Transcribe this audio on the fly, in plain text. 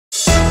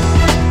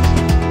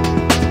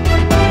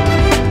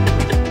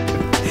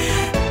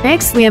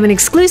Next, we have an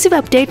exclusive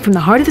update from the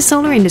heart of the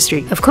solar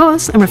industry. Of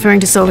course, I'm referring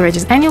to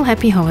SolarEdge's annual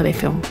Happy Holiday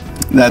film.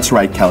 That's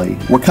right, Kelly.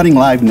 We're cutting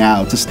live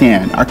now to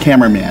Stan, our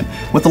cameraman,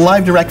 with a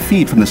live direct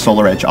feed from the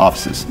SolarEdge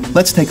offices.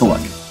 Let's take a look.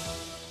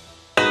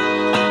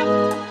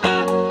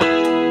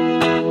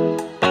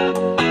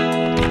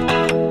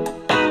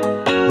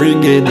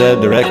 Bring in the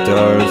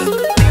directors.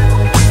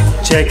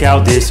 Check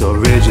out this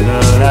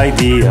original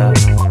idea.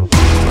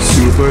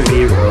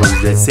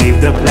 Superheroes that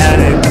save the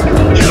planet.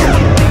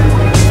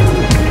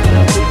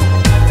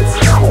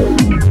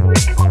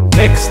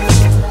 Next.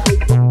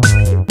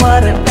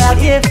 What about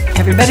if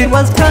everybody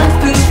was kung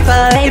fu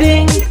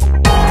fighting?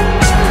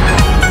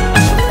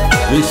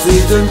 This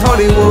isn't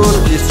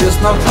Hollywood, it's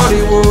just not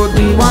Hollywood.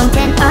 We want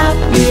an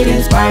upbeat,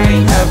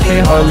 inspiring,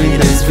 happy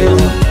holidays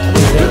filled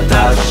with a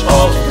touch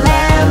of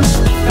glam,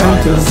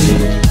 fantasy,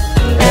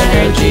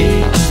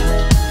 energy,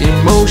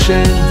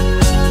 emotion.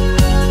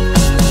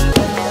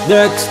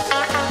 Next.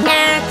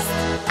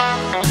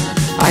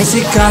 I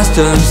see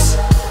costumes,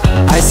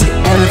 I see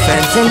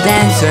elephants and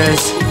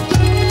dancers.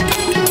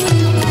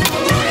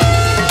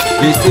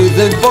 This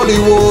isn't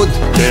Bollywood.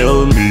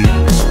 Tell me,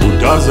 who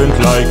doesn't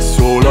like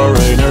solar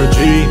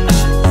energy?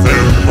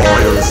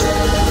 Vampires.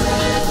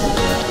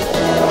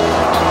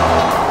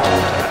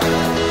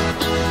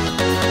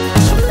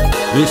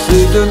 This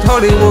isn't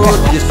Hollywood,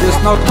 it's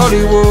just not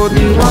Hollywood.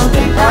 We want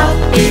an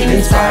upbeat,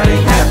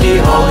 inspiring, happy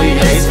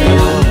holidays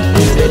filled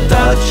with a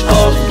touch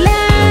of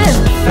glam,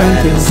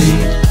 Fantasy,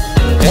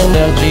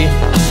 energy,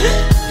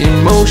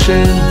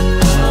 emotion.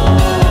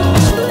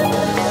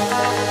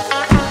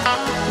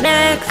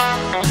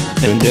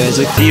 And there's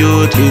a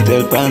cute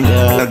little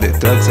panda that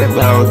talks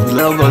about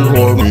global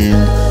warming.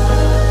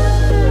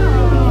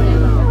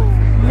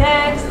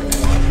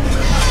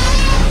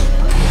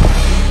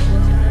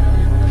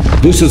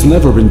 This has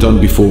never been done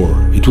before.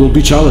 It will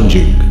be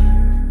challenging.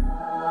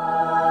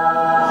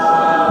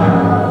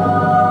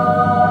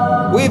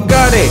 We've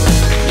got it!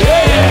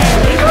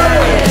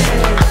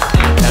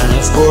 And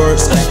of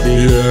course, at the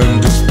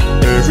end,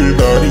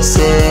 everybody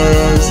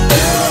says,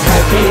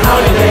 happy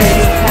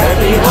holidays,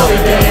 happy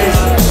holidays.